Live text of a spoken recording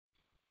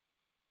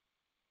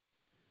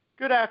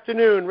Good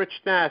afternoon,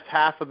 Rich Nass,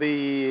 half of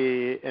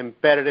the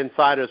Embedded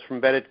Insiders from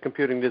Embedded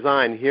Computing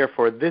Design, here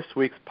for this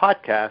week's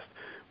podcast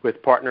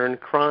with partner in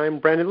crime,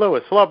 Brandon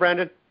Lewis. Hello,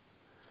 Brandon.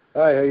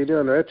 Hi, how you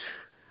doing, Rich?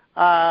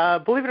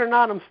 Believe it or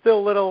not, I'm still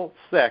a little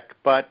sick,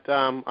 but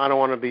I don't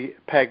want to be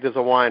pegged as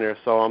a whiner,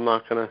 so I'm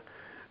not going to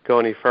go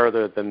any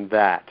further than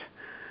that.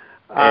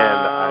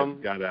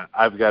 And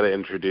I've got to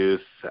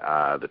introduce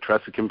the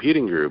Trusted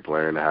Computing Group.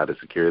 Learn how to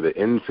secure the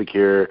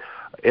insecure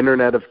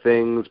Internet of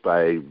Things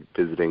by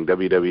visiting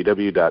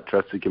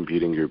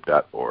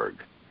www.trustedcomputinggroup.org.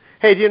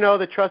 Hey, do you know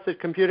the Trusted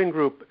Computing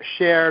Group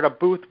shared a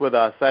booth with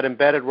us at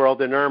Embedded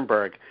World in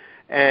Nuremberg,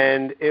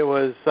 and it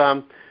was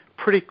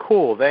pretty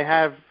cool. They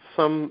have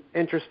some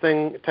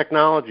interesting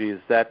technologies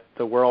that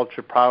the world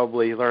should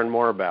probably learn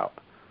more about.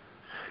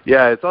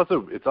 Yeah, it's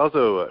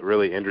also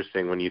really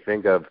interesting when you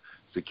think of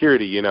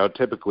security. You know,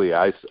 typically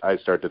I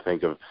start to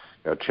think of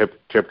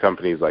chip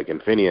companies like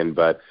Infineon,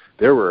 but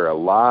there were a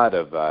lot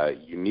of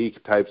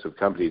unique types of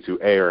companies who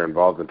A, are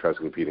involved in the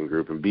Trusted Computing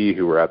Group, and B,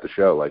 who were at the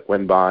show. Like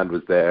Winbond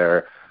was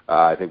there.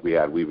 I think we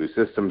had Weeboo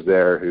Systems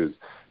there, who's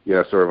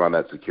sort of on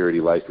that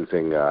security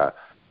licensing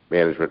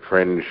management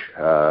fringe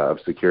of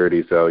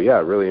security. So yeah,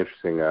 really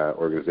interesting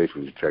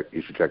organization. You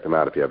should check them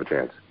out if you have a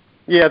chance.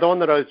 Yeah, the one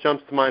that always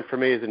jumps to mind for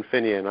me is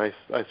Infineon. I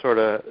sort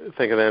of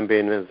think of them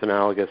being as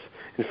analogous.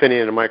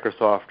 Infineon and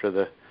Microsoft are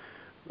the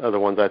other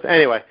ones.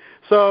 Anyway,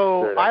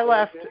 so I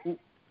left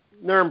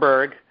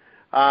Nuremberg,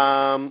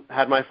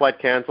 had my flight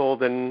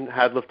canceled, and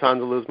had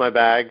Lufthansa lose my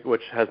bag,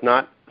 which has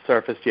not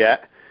surfaced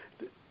yet,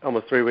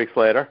 almost 3 weeks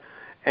later.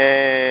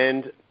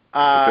 And it's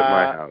at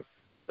my house.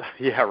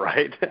 Yeah,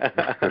 right.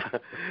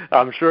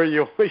 I'm sure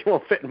you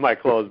won't fit in my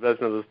clothes. That's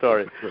another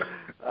story.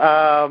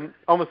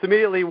 Almost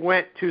immediately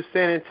went to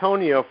San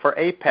Antonio for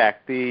APEC,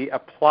 the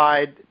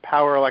Applied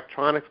Power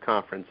Electronics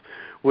Conference,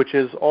 which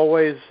is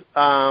always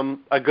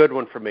a good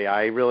one for me.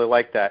 I really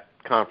like that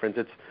conference.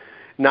 It's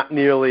not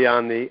nearly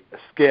on the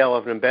scale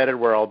of an embedded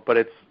world, but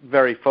it's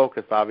very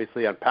focused,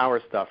 obviously, on power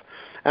stuff.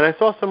 And I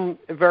saw some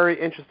very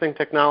interesting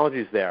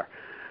technologies there.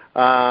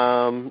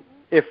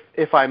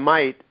 If I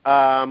might,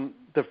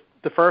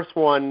 the first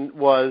one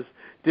was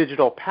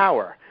digital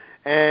power.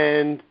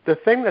 And the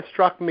thing that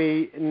struck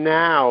me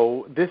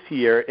now this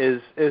year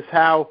is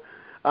how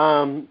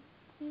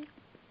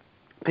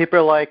people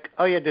are like,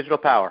 oh yeah, digital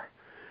power.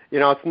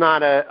 It's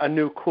not a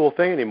new cool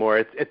thing anymore.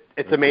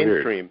 It's a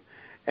mainstream.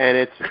 Weird. And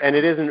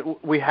it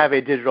isn't we have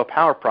a digital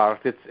power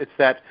product. It's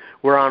that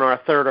we're on our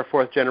third or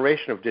fourth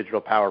generation of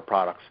digital power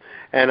products.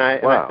 And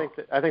I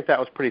think that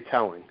was pretty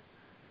telling.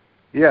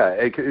 Yeah,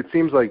 it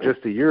seems like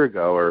just a year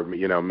ago, or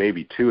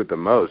maybe two at the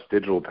most,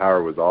 digital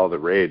power was all the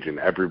rage, and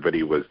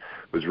everybody was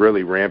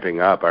really ramping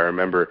up. I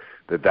remember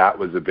that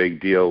was a big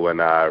deal when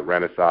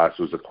Renesas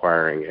was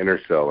acquiring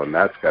Intersil, and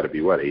that's got to be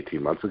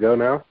 18 months ago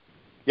now.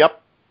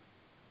 Yep.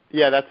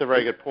 Yeah, that's a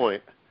very good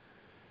point.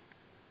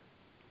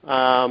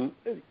 I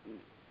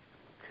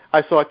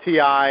saw TI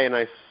and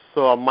I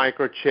saw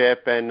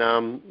Microchip, and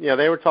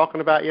they were talking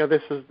about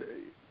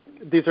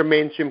these are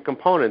mainstream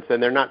components,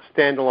 and they're not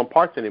standalone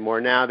parts anymore.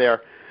 Now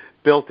they're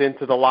built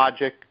into the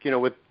logic,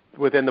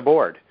 within the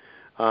board.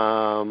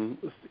 So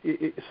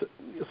you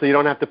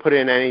don't have to put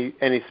in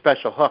any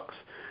special hooks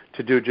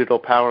to do digital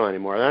power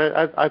anymore.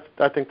 I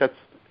think that's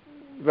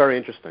very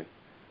interesting.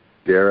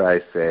 Dare I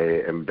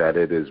say,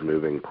 embedded is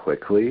moving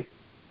quickly?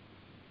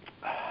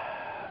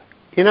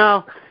 You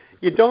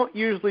don't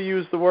usually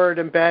use the word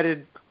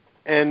embedded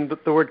and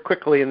the word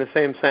quickly in the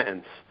same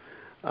sentence.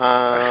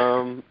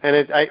 And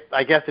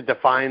I guess it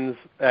depends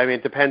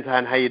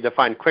on how you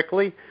define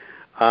quickly.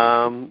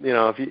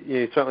 If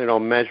you certainly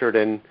don't measure it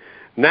in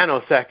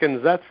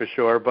nanoseconds, that's for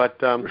sure. But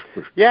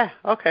yeah,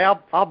 okay,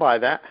 I'll buy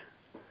that.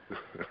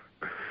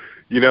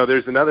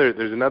 There's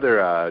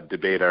another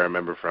debate I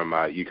remember from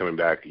you coming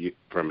back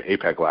from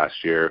APEC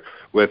last year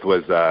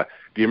was the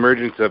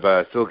emergence of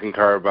silicon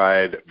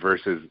carbide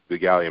versus the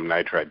gallium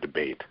nitride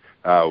debate.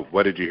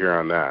 What did you hear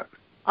on that?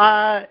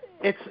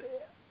 It's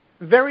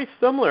very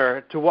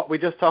similar to what we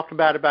just talked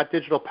about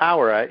digital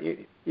power.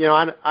 I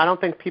don't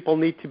think people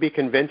need to be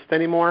convinced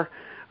anymore.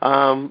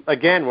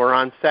 Again, we're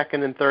on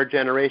second and third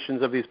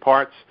generations of these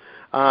parts.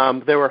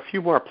 There were a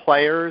few more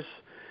players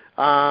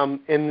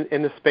in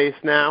the space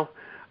now.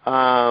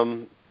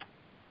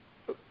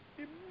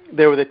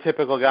 There were the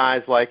typical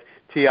guys like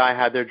TI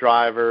had their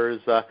drivers.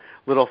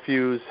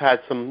 Littelfuse had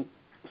some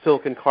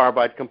silicon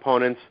carbide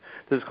components.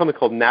 There's a company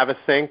called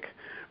Navisync,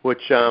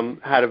 which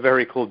had a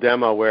very cool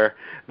demo where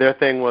their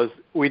thing was,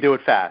 we do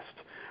it fast.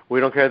 We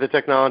don't care the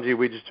technology,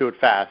 we just do it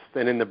fast.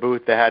 And in the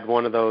booth, they had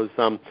one of those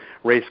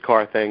race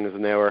car things,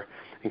 and they were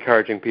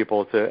encouraging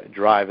people to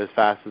drive as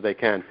fast as they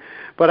can.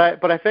 But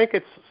I think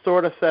it's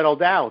sort of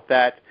settled out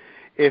that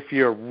if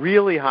you're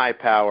really high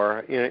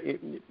power,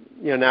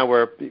 now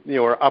we're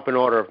up an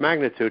order of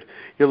magnitude,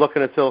 you're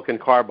looking at silicon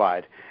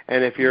carbide.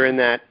 And if you're in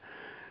that,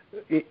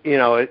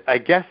 I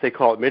guess they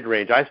call it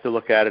mid-range. I still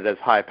look at it as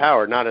high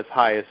power, not as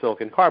high as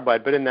silicon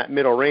carbide, but in that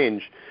middle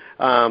range,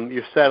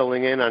 you're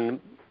settling in on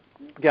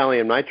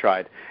gallium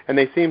nitride. And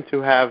they seem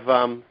to have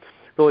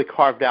really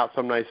carved out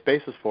some nice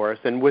spaces for us.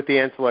 And with the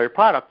ancillary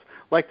products,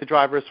 like the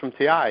drivers from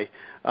TI,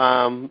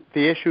 the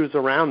issues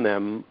around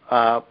them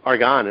are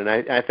gone. And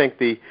I think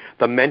the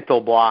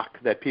mental block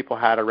that people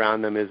had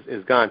around them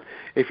is gone.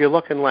 If you're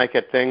looking like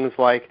at things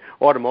like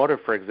automotive,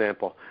 for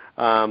example,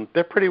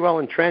 they're pretty well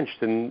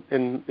entrenched in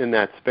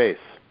that space.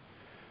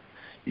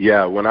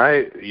 Yeah, when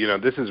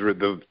this is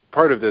the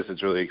part of this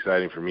that's really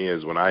exciting for me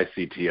is when I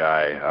see TI,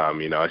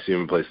 I see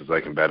them in places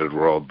like Embedded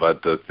World,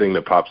 but the thing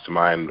that pops to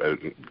mind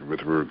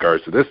with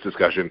regards to this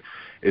discussion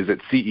is at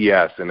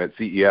CES, and at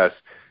CES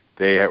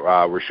they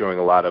were showing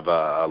a lot of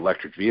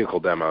electric vehicle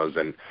demos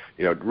and,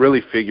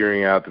 really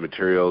figuring out the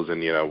materials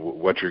and,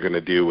 what you're going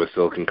to do with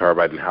silicon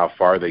carbide and how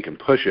far they can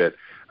push it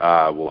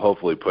will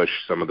hopefully push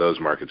some of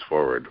those markets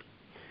forward.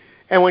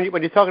 And when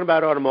you're talking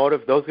about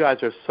automotive, those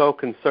guys are so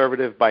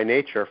conservative by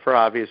nature for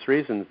obvious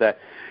reasons that,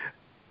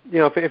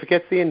 if it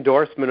gets the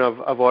endorsement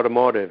of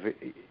automotive,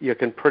 you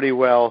can pretty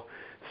well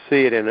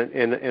see it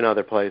in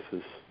other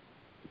places.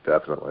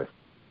 Definitely.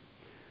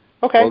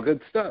 Okay. Well,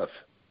 good stuff.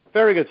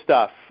 Very good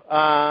stuff.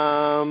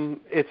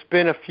 It's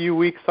been a few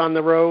weeks on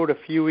the road, a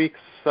few weeks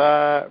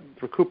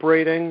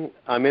recuperating.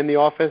 I'm in the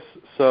office,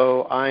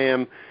 so I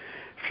am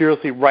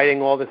furiously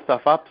writing all this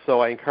stuff up. So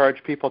I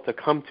encourage people to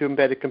come to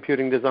Embedded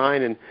Computing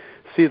Design and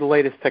see the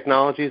latest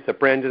technologies that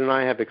Brandon and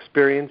I have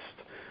experienced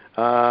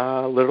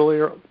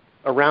literally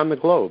around the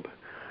globe.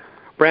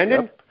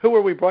 Brandon, Yep. Who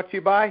are we brought to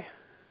you by?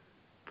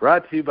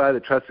 Brought to you by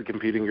the Trusted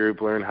Computing Group.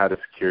 Learn how to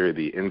secure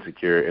the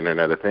insecure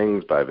Internet of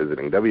Things by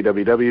visiting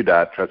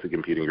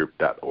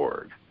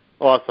www.trustedcomputinggroup.org.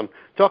 Awesome.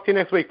 Talk to you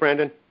next week,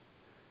 Brandon.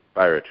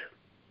 Bye, Rich.